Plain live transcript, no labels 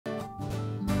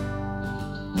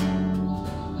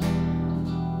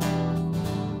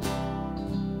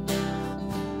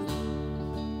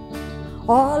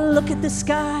Oh, look at the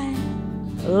sky,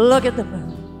 look at the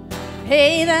moon.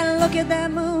 Hey, then look at that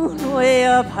moon way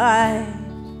up high.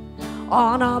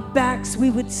 On our backs we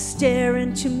would stare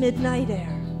into midnight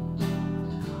air,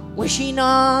 wishing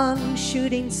on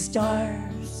shooting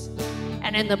stars.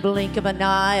 And in the blink of an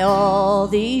eye, all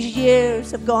these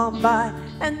years have gone by,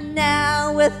 and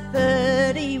now we're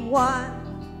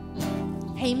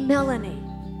 31. Hey, Melanie,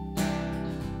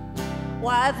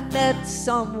 well, I've met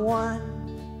someone.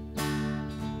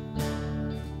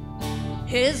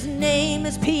 His name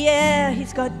is Pierre.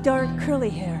 He's got dark curly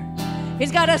hair.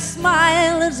 He's got a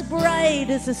smile as bright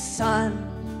as the sun.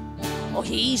 Oh,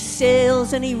 he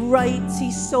sails and he writes.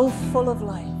 He's so full of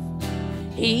life.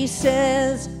 He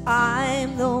says,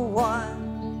 I'm the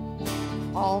one.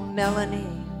 Oh, Melanie,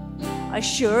 I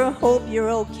sure hope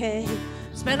you're okay.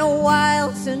 It's been a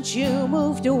while since you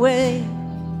moved away.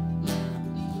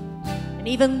 And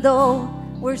even though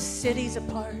we're cities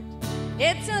apart,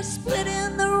 it's a split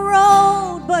in the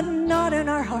road, but not in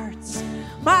our hearts.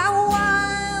 My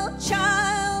wild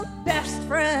child best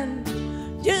friend,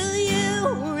 do you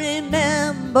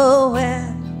remember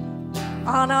when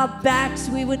on our backs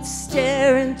we would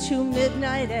stare into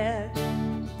midnight air,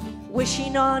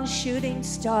 wishing on shooting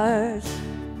stars?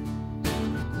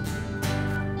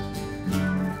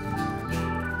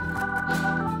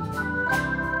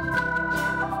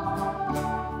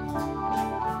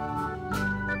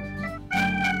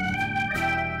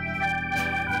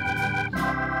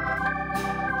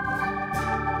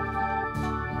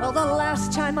 Well, the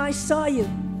last time I saw you,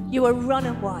 you were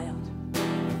running wild,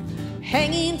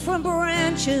 hanging from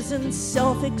branches in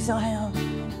self-exile,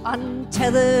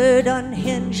 untethered,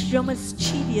 unhinged, your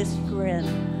mischievous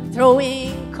grin,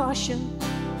 throwing caution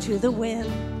to the wind.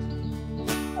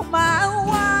 Oh, my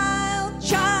wild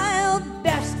child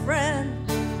best friend,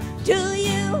 do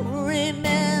you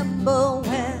remember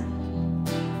when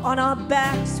on our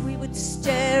backs we would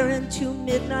stare into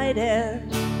midnight air,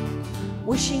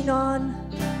 wishing on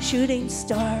shooting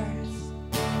stars,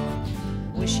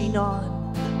 wishing on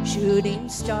shooting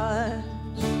stars,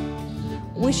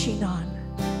 wishing on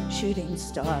shooting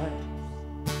stars.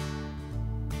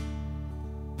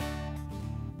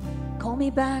 Call me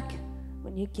back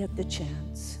when you get the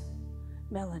chance,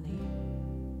 Melanie,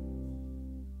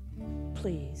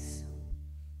 please.